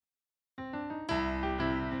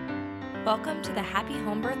Welcome to the Happy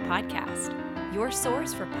Home Birth Podcast, your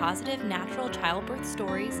source for positive natural childbirth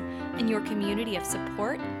stories and your community of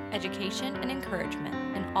support, education, and encouragement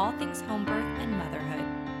in all things home birth and motherhood.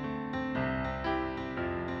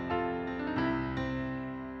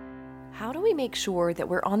 How do we make sure that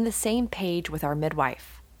we're on the same page with our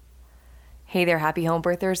midwife? Hey there, Happy Home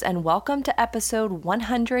Birthers, and welcome to episode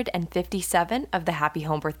 157 of the Happy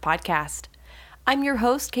Home Birth Podcast. I'm your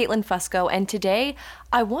host, Caitlin Fusco, and today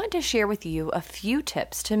I want to share with you a few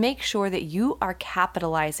tips to make sure that you are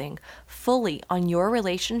capitalizing fully on your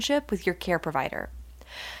relationship with your care provider.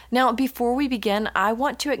 Now, before we begin, I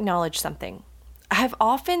want to acknowledge something. I've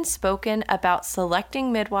often spoken about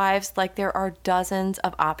selecting midwives like there are dozens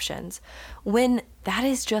of options, when that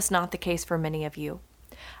is just not the case for many of you.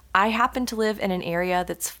 I happen to live in an area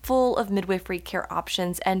that's full of midwifery care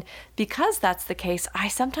options, and because that's the case, I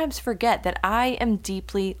sometimes forget that I am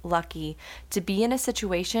deeply lucky to be in a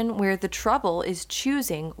situation where the trouble is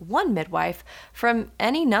choosing one midwife from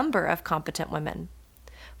any number of competent women.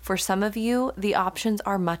 For some of you, the options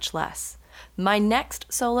are much less. My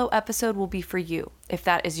next solo episode will be for you, if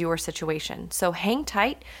that is your situation. So hang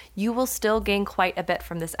tight, you will still gain quite a bit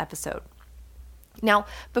from this episode. Now,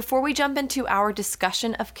 before we jump into our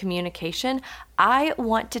discussion of communication, I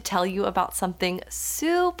want to tell you about something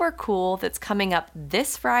super cool that's coming up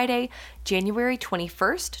this Friday, January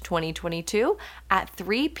 21st, 2022 at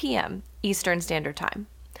 3 p.m. Eastern Standard Time.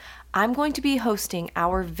 I'm going to be hosting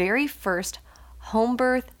our very first home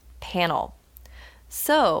birth panel.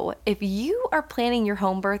 So, if you are planning your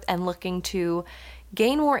home birth and looking to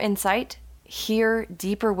gain more insight, hear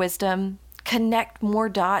deeper wisdom, connect more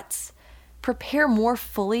dots, prepare more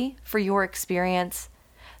fully for your experience,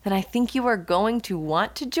 then I think you are going to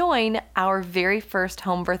want to join our very first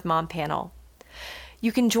home birth mom panel.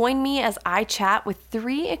 You can join me as I chat with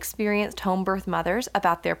 3 experienced home birth mothers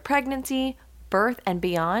about their pregnancy, birth, and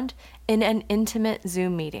beyond in an intimate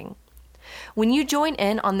Zoom meeting. When you join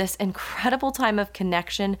in on this incredible time of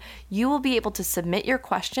connection, you will be able to submit your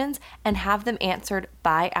questions and have them answered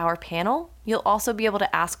by our panel. You'll also be able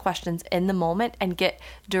to ask questions in the moment and get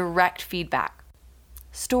direct feedback.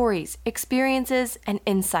 Stories, experiences, and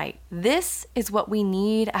insight. This is what we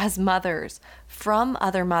need as mothers from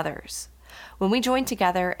other mothers. When we join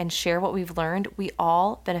together and share what we've learned, we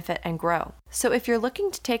all benefit and grow. So if you're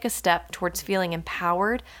looking to take a step towards feeling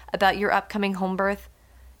empowered about your upcoming home birth,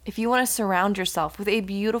 if you want to surround yourself with a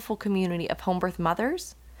beautiful community of home birth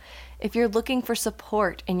mothers, if you're looking for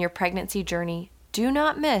support in your pregnancy journey, do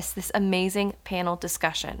not miss this amazing panel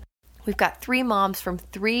discussion. We've got 3 moms from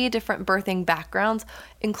 3 different birthing backgrounds,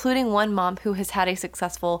 including one mom who has had a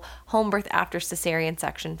successful home birth after cesarean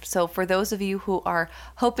section. So for those of you who are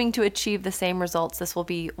hoping to achieve the same results, this will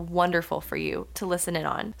be wonderful for you to listen in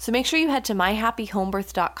on. So make sure you head to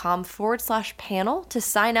myhappyhomebirth.com/panel to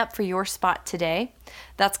sign up for your spot today.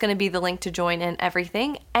 That's going to be the link to join in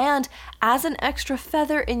everything. And as an extra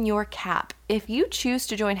feather in your cap, if you choose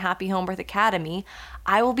to join Happy Home Birth Academy,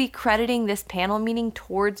 I will be crediting this panel meeting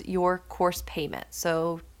towards your course payment.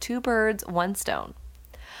 So 2 birds, 1 stone.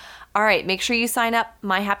 All right, make sure you sign up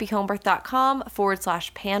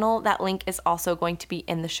myhappyhomebirth.com/panel. That link is also going to be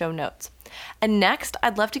in the show notes. And next,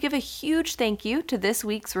 I'd love to give a huge thank you to this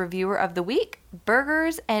week's reviewer of the week,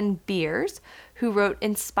 Burgers and Beers, who wrote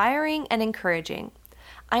inspiring and encouraging.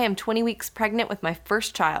 I am 20 weeks pregnant with my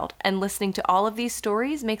first child, and listening to all of these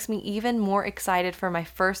stories makes me even more excited for my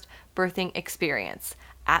first birthing experience.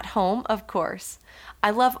 At home, of course.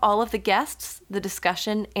 I love all of the guests, the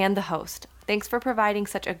discussion, and the host. Thanks for providing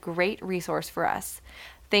such a great resource for us.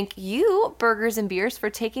 Thank you, Burgers and Beers, for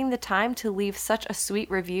taking the time to leave such a sweet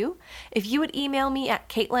review. If you would email me at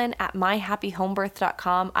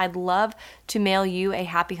caitlin@myhappyhomebirth.com, I'd love to mail you a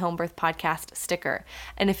Happy Home Birth Podcast sticker.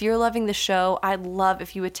 And if you're loving the show, I'd love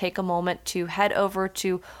if you would take a moment to head over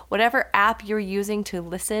to whatever app you're using to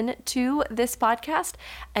listen to this podcast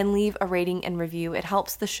and leave a rating and review. It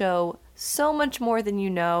helps the show so much more than you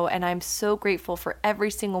know, and I'm so grateful for every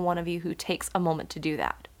single one of you who takes a moment to do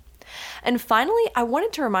that. And finally, I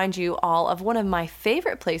wanted to remind you all of one of my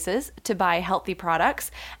favorite places to buy healthy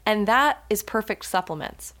products, and that is Perfect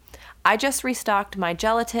Supplements. I just restocked my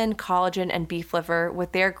gelatin, collagen, and beef liver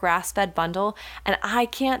with their grass-fed bundle, and I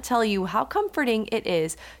can't tell you how comforting it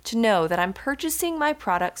is to know that I'm purchasing my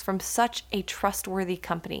products from such a trustworthy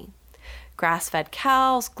company. Grass-fed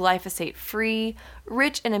cows, glyphosate-free,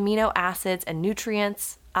 rich in amino acids and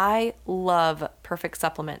nutrients. I love Perfect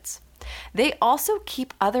Supplements. They also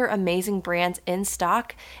keep other amazing brands in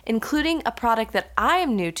stock, including a product that I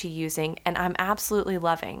am new to using and I'm absolutely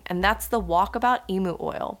loving, and that's the Walkabout Emu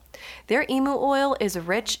Oil. Their emu oil is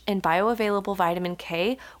rich in bioavailable vitamin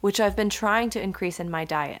K, which I've been trying to increase in my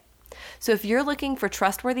diet. So if you're looking for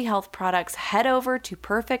trustworthy health products, head over to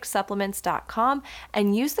perfectsupplements.com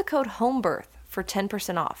and use the code HOMEBIRTH for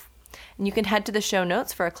 10% off. And you can head to the show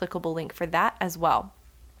notes for a clickable link for that as well.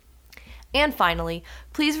 And finally,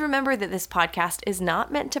 please remember that this podcast is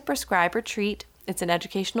not meant to prescribe or treat. It's an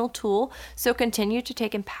educational tool, so continue to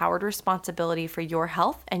take empowered responsibility for your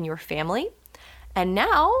health and your family. And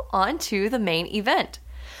now, on to the main event.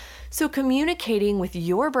 So communicating with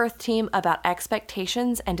your birth team about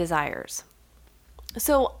expectations and desires.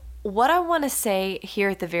 So what I want to say here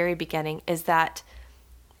at the very beginning is that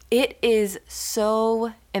it is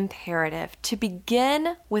so imperative to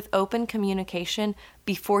begin with open communication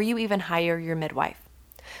before you even hire your midwife.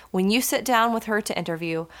 When you sit down with her to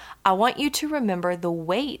interview, I want you to remember the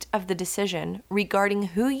weight of the decision regarding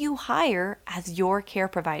who you hire as your care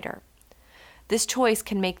provider. This choice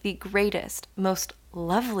can make the greatest, most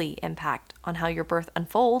lovely impact on how your birth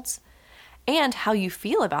unfolds and how you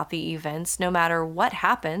feel about the events, no matter what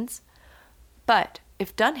happens. But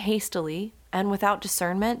if done hastily and without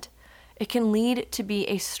discernment, it can lead to be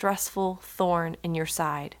a stressful thorn in your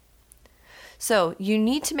side. So you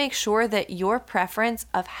need to make sure that your preference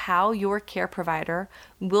of how your care provider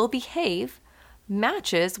will behave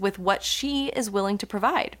matches with what she is willing to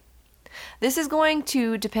provide. This is going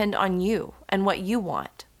to depend on you and what you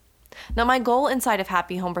want. Now, my goal inside of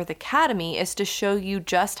Happy Home Birth Academy is to show you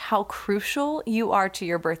just how crucial you are to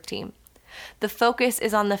your birth team. The focus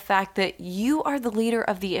is on the fact that you are the leader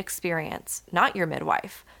of the experience, not your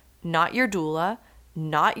midwife, not your doula,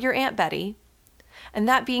 not your Aunt Betty. And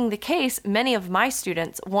that being the case, many of my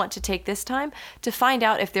students want to take this time to find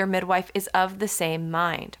out if their midwife is of the same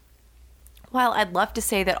mind. While I'd love to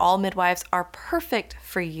say that all midwives are perfect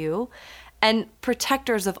for you and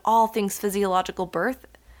protectors of all things physiological birth,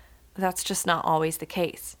 that's just not always the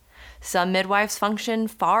case. Some midwives function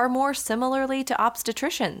far more similarly to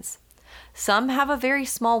obstetricians. Some have a very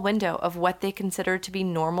small window of what they consider to be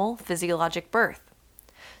normal physiologic birth.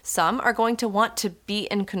 Some are going to want to be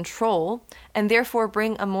in control and therefore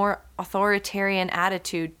bring a more authoritarian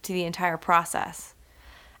attitude to the entire process.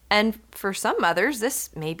 And for some others,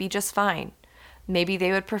 this may be just fine. Maybe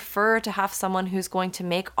they would prefer to have someone who's going to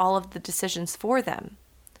make all of the decisions for them.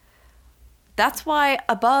 That's why,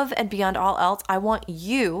 above and beyond all else, I want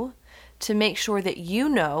you to make sure that you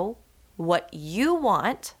know what you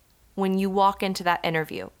want when you walk into that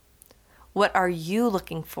interview. What are you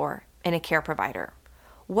looking for in a care provider?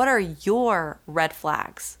 What are your red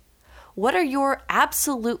flags? What are your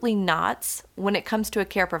absolutely nots when it comes to a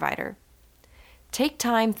care provider? Take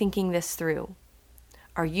time thinking this through.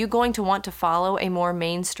 Are you going to want to follow a more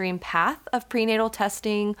mainstream path of prenatal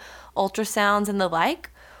testing, ultrasounds, and the like?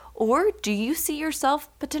 Or do you see yourself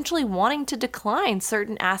potentially wanting to decline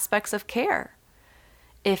certain aspects of care?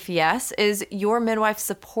 If yes, is your midwife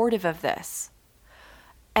supportive of this?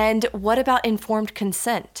 And what about informed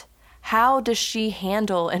consent? How does she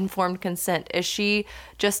handle informed consent? Is she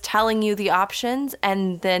just telling you the options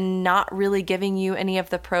and then not really giving you any of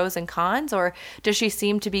the pros and cons? Or does she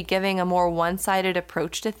seem to be giving a more one-sided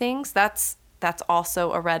approach to things? That's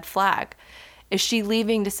also a red flag. Is she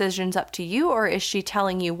leaving decisions up to you, or is she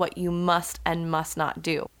telling you what you must and must not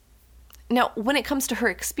do? Now, when it comes to her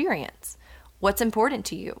experience, what's important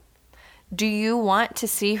to you? Do you want to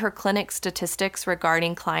see her clinic statistics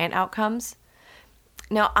regarding client outcomes?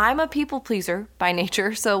 Now, I'm a people pleaser by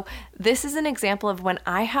nature, so this is an example of when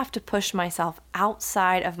I have to push myself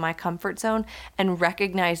outside of my comfort zone and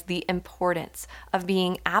recognize the importance of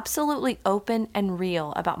being absolutely open and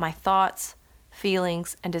real about my thoughts,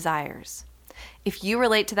 feelings, and desires. If you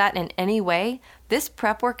relate to that in any way, this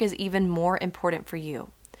prep work is even more important for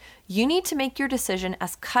you. You need to make your decision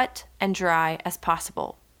as cut and dry as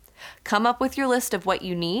possible. Come up with your list of what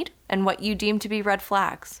you need and what you deem to be red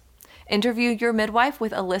flags. Interview your midwife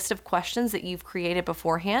with a list of questions that you've created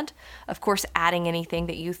beforehand, of course adding anything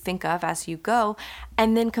that you think of as you go,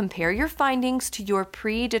 and then compare your findings to your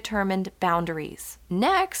predetermined boundaries.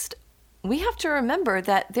 Next, we have to remember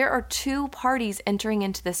that there are two parties entering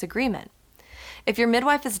into this agreement. If your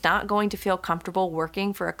midwife is not going to feel comfortable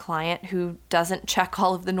working for a client who doesn't check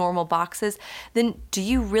all of the normal boxes, then do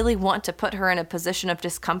you really want to put her in a position of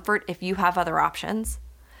discomfort if you have other options?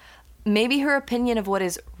 Maybe her opinion of what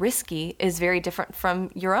is risky is very different from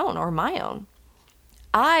your own or my own.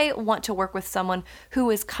 I want to work with someone who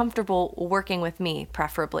is comfortable working with me,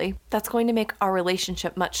 preferably. That's going to make our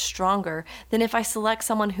relationship much stronger than if I select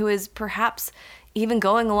someone who is perhaps even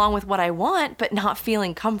going along with what I want, but not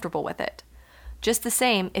feeling comfortable with it. Just the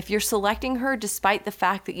same, if you're selecting her despite the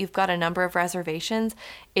fact that you've got a number of reservations,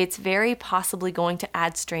 it's very possibly going to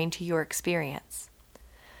add strain to your experience.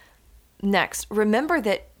 Next, remember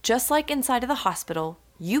that just like inside of the hospital,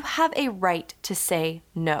 you have a right to say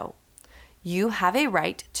no. You have a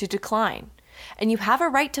right to decline, and you have a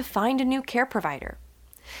right to find a new care provider.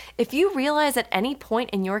 If you realize at any point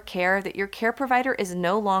in your care that your care provider is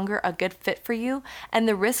no longer a good fit for you and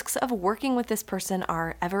the risks of working with this person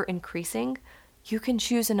are ever increasing, you can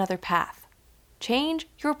choose another path. Change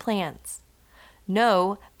your plans.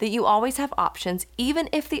 Know that you always have options, even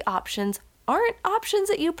if the options aren't options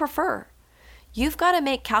that you prefer. You've got to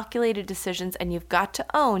make calculated decisions, and you've got to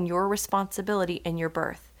own your responsibility in your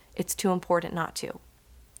birth. It's too important not to.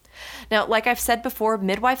 Now, like I've said before,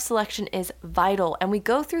 midwife selection is vital, and we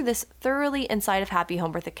go through this thoroughly inside of Happy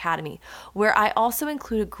Home Birth Academy, where I also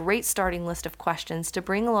include a great starting list of questions to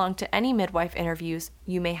bring along to any midwife interviews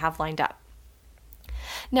you may have lined up.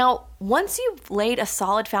 Now, once you've laid a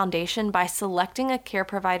solid foundation by selecting a care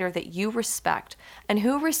provider that you respect and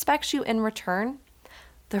who respects you in return,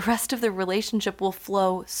 the rest of the relationship will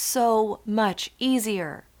flow so much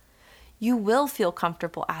easier. You will feel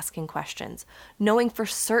comfortable asking questions, knowing for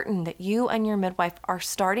certain that you and your midwife are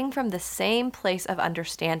starting from the same place of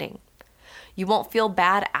understanding. You won't feel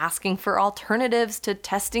bad asking for alternatives to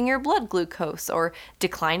testing your blood glucose or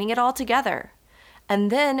declining it altogether.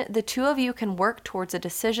 And then the two of you can work towards a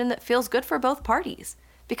decision that feels good for both parties,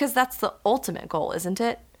 because that's the ultimate goal, isn't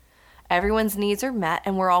it? Everyone's needs are met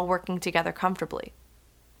and we're all working together comfortably.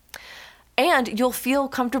 And you'll feel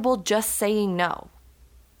comfortable just saying no.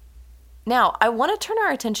 Now, I want to turn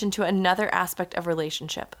our attention to another aspect of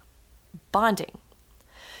relationship, bonding.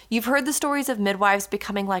 You've heard the stories of midwives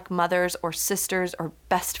becoming like mothers or sisters or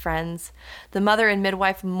best friends. The mother and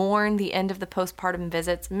midwife mourn the end of the postpartum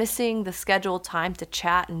visits, missing the scheduled time to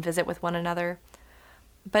chat and visit with one another.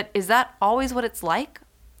 But is that always what it's like?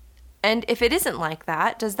 And if it isn't like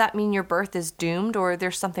that, does that mean your birth is doomed or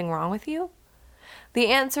there's something wrong with you? The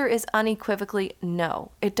answer is unequivocally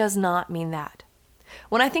no. It does not mean that.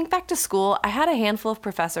 When I think back to school, I had a handful of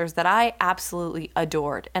professors that I absolutely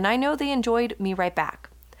adored, and I know they enjoyed me right back.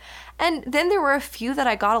 And then there were a few that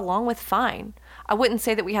I got along with fine. I wouldn't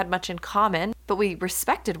say that we had much in common, but we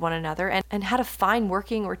respected one another and had a fine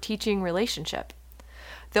working or teaching relationship.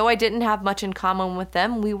 Though I didn't have much in common with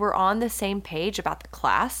them, we were on the same page about the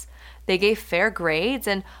class. They gave fair grades,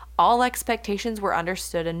 and all expectations were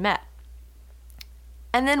understood and met.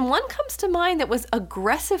 And then one comes to mind that was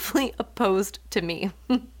aggressively opposed to me.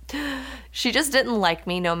 She just didn't like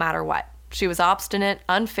me no matter what. She was obstinate,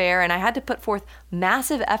 unfair, and I had to put forth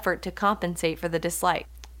massive effort to compensate for the dislike.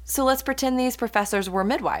 So let's pretend these professors were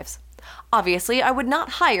midwives. Obviously, I would not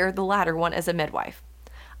hire the latter one as a midwife.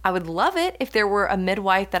 I would love it if there were a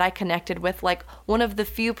midwife that I connected with, like one of the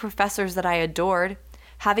few professors that I adored.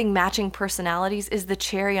 Having matching personalities is the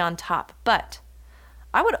cherry on top, but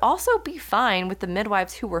I would also be fine with the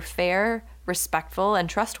midwives who were fair, respectful, and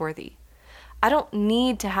trustworthy. I don't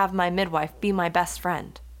need to have my midwife be my best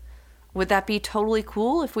friend. Would that be totally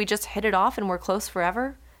cool if we just hit it off and we're close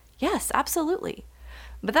forever? Yes, absolutely.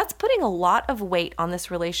 But that's putting a lot of weight on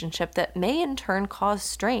this relationship that may in turn cause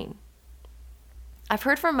strain. I've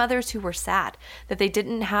heard from mothers who were sad that they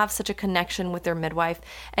didn't have such a connection with their midwife,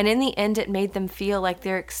 and in the end it made them feel like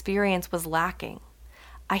their experience was lacking.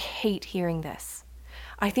 I hate hearing this.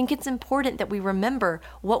 I think it's important that we remember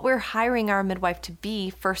what we're hiring our midwife to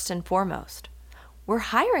be first and foremost. We're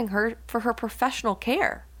hiring her for her professional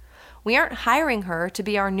care. We aren't hiring her to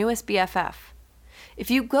be our newest BFF.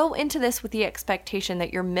 If you go into this with the expectation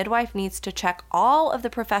that your midwife needs to check all of the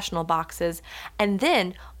professional boxes, and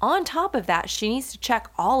then on top of that, she needs to check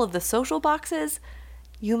all of the social boxes,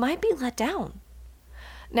 you might be let down.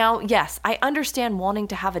 Now, yes, I understand wanting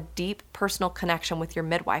to have a deep personal connection with your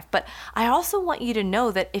midwife, but I also want you to know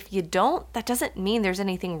that if you don't, that doesn't mean there's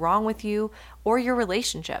anything wrong with you or your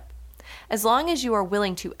relationship. As long as you are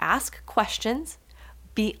willing to ask questions,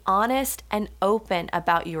 be honest and open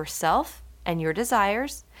about yourself and your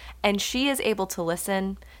desires, and she is able to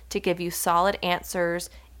listen, to give you solid answers,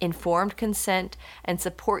 informed consent, and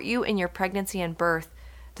support you in your pregnancy and birth,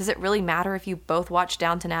 does it really matter if you both watch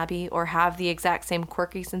Downton Abbey or have the exact same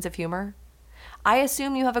quirky sense of humor? I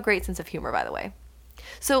assume you have a great sense of humor, by the way.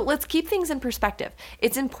 So let's keep things in perspective.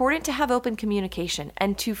 It's important to have open communication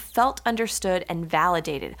and to felt understood and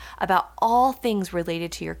validated about all things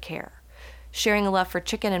related to your care. Sharing a love for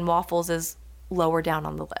chicken and waffles is lower down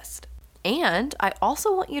on the list. And I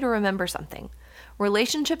also want you to remember something.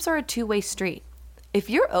 Relationships are a two-way street. If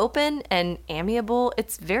you're open and amiable,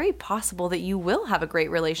 it's very possible that you will have a great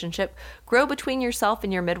relationship grow between yourself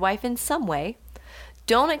and your midwife in some way.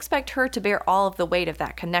 Don't expect her to bear all of the weight of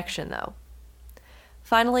that connection, though.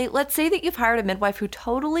 Finally, let's say that you've hired a midwife who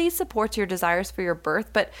totally supports your desires for your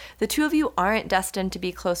birth, but the two of you aren't destined to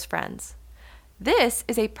be close friends. This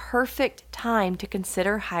is a perfect time to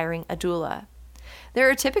consider hiring a doula. There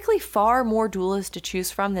are typically far more doulas to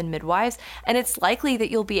choose from than midwives, and it's likely that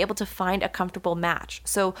you'll be able to find a comfortable match.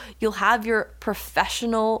 So you'll have your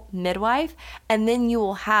professional midwife, and then you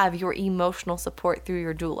will have your emotional support through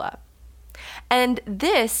your doula. And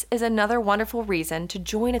this is another wonderful reason to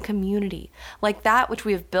join a community like that which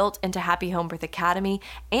we have built into Happy Home Birth Academy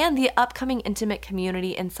and the upcoming intimate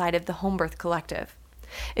community inside of the Home Birth Collective.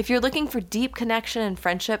 If you're looking for deep connection and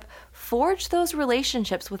friendship, forge those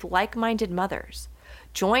relationships with like-minded mothers.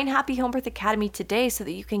 Join Happy Home Birth Academy today so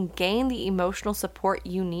that you can gain the emotional support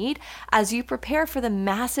you need as you prepare for the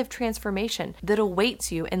massive transformation that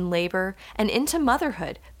awaits you in labor and into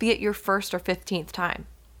motherhood, be it your first or 15th time.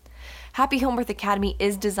 Happy Home Birth Academy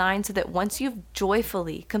is designed so that once you've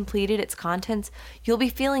joyfully completed its contents, you'll be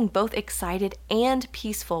feeling both excited and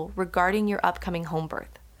peaceful regarding your upcoming home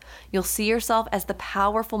birth. You'll see yourself as the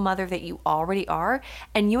powerful mother that you already are,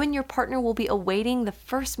 and you and your partner will be awaiting the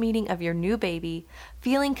first meeting of your new baby,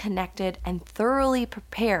 feeling connected and thoroughly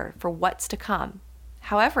prepared for what's to come,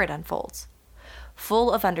 however it unfolds.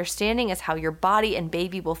 Full of understanding as how your body and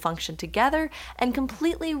baby will function together and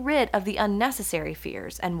completely rid of the unnecessary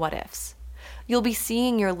fears and what-ifs. You'll be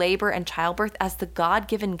seeing your labor and childbirth as the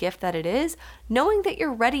God-given gift that it is, knowing that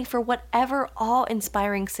you're ready for whatever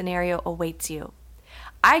awe-inspiring scenario awaits you.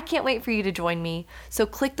 I can't wait for you to join me, so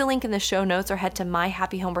click the link in the show notes or head to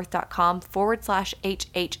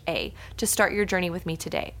myhappyhomebirth.com/HHA to start your journey with me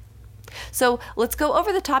today. So let's go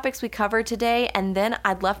over the topics we covered today, and then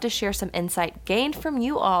I'd love to share some insight gained from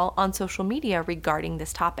you all on social media regarding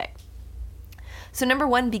this topic. So number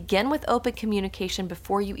 1, begin with open communication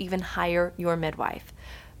before you even hire your midwife.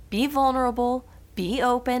 Be vulnerable, be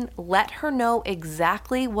open, let her know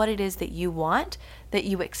exactly what it is that you want, that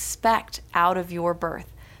you expect out of your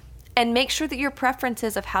birth. And make sure that your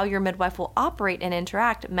preferences of how your midwife will operate and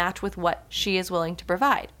interact match with what she is willing to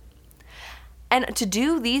provide. And to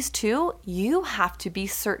do these two, you have to be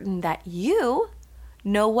certain that you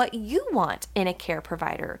know what you want in a care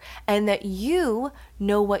provider and that you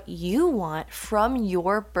know what you want from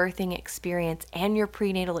your birthing experience and your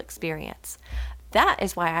prenatal experience. That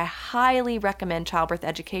is why I highly recommend childbirth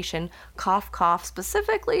education, cough, cough,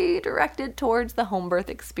 specifically directed towards the home birth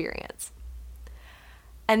experience.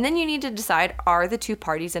 And then you need to decide, are the two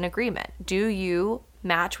parties in agreement? Do you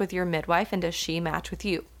match with your midwife and does she match with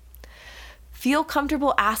you? Feel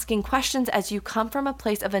comfortable asking questions as you come from a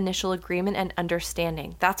place of initial agreement and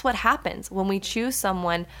understanding. That's what happens when we choose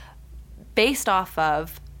someone based off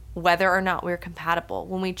of whether or not we're compatible,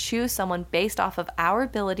 when we choose someone based off of our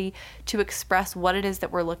ability to express what it is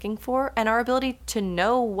that we're looking for and our ability to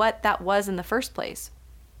know what that was in the first place.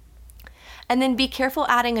 And then be careful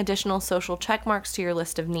adding additional social check marks to your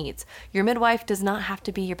list of needs. Your midwife does not have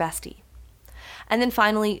to be your bestie. And then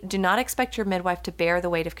finally, do not expect your midwife to bear the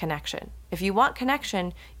weight of connection. If you want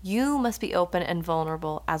connection, you must be open and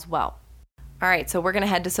vulnerable as well. All right, so we're going to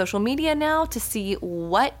head to social media now to see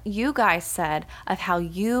what you guys said of how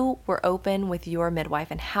you were open with your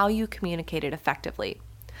midwife and how you communicated effectively.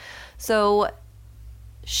 So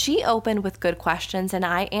she opened with good questions and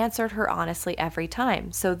I answered her honestly every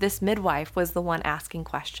time. So this midwife was the one asking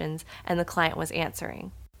questions and the client was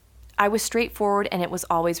answering. I was straightforward and it was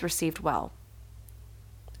always received well.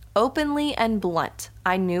 Openly and blunt,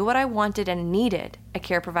 I knew what I wanted and needed a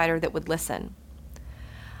care provider that would listen.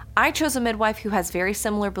 I chose a midwife who has very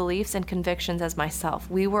similar beliefs and convictions as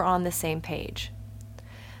myself. We were on the same page.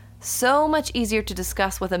 So much easier to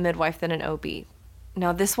discuss with a midwife than an OB.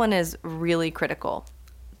 Now this one is really critical.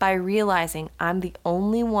 By realizing I'm the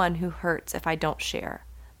only one who hurts if I don't share.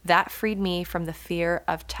 That freed me from the fear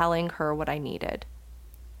of telling her what I needed.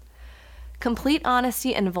 Complete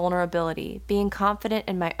honesty and vulnerability, being confident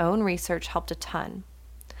in my own research helped a ton.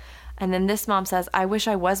 And then this mom says, I wish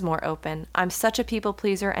I was more open. I'm such a people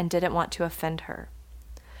pleaser and didn't want to offend her.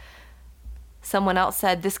 Someone else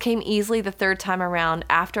said, this came easily the third time around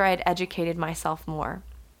after I had educated myself more.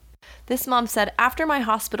 This mom said, after my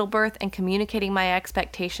hospital birth and communicating my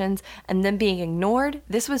expectations and then being ignored,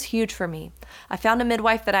 this was huge for me. I found a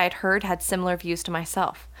midwife that I had heard had similar views to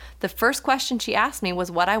myself. The first question she asked me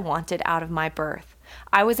was what I wanted out of my birth.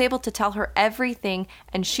 I was able to tell her everything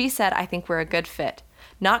and she said, I think we're a good fit.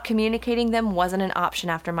 Not communicating them wasn't an option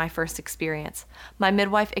after my first experience. My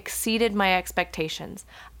midwife exceeded my expectations.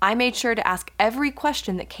 I made sure to ask every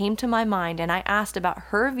question that came to my mind, and I asked about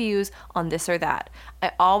her views on this or that.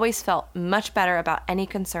 I always felt much better about any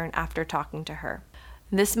concern after talking to her.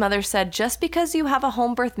 This mother said, just because you have a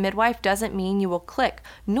home birth midwife doesn't mean you will click,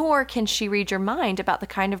 nor can she read your mind about the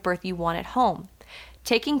kind of birth you want at home.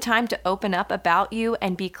 Taking time to open up about you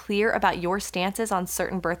and be clear about your stances on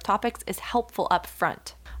certain birth topics is helpful up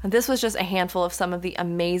front. And this was just a handful of some of the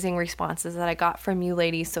amazing responses that I got from you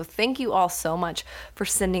ladies, so thank you all so much for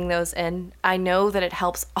sending those in. I know that it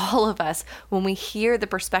helps all of us when we hear the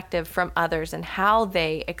perspective from others and how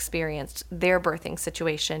they experienced their birthing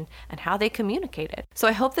situation and how they communicated. So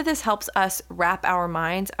I hope that this helps us wrap our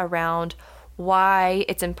minds around why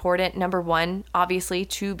it's important, number one, obviously,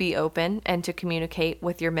 to be open and to communicate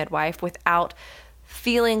with your midwife without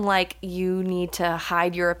feeling like you need to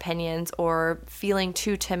hide your opinions or feeling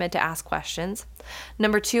too timid to ask questions.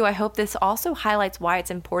 Number two, I hope this also highlights why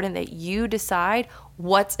it's important that you decide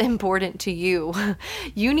what's important to you.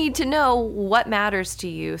 You need to know what matters to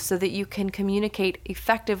you so that you can communicate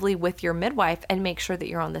effectively with your midwife and make sure that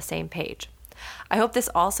you're on the same page. I hope this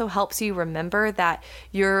also helps you remember that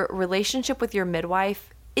your relationship with your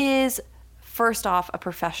midwife is, first off, a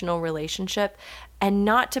professional relationship, and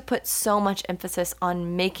not to put so much emphasis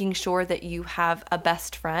on making sure that you have a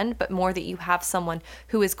best friend, but more that you have someone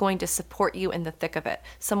who is going to support you in the thick of it,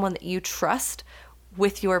 someone that you trust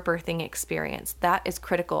with your birthing experience. That is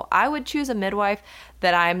critical. I would choose a midwife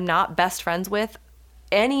that I'm not best friends with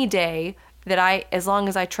any day, as long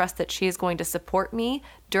as I trust that she is going to support me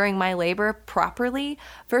during my labor properly,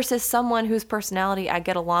 versus someone whose personality I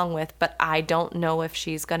get along with, but I don't know if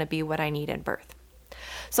she's going to be what I need in birth.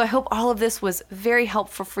 So I hope all of this was very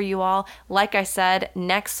helpful for you all. Like I said,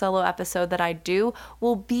 next solo episode that I do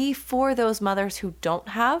will be for those mothers who don't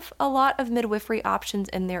have a lot of midwifery options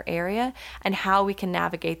in their area and how we can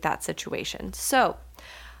navigate that situation. So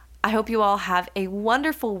I hope you all have a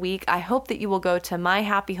wonderful week. I hope that you will go to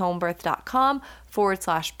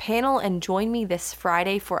myhappyhomebirth.com/panel and join me this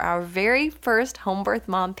Friday for our very first home birth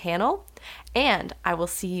mom panel. And I will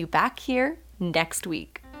see you back here next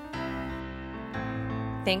week.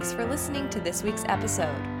 Thanks for listening to this week's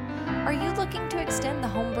episode. Are you looking to extend the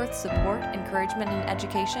home birth support, encouragement, and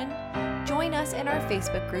education? Join us in our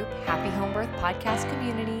Facebook group, Happy Home Birth Podcast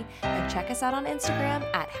Community, and check us out on Instagram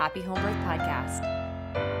at Happy Home Birth Podcast.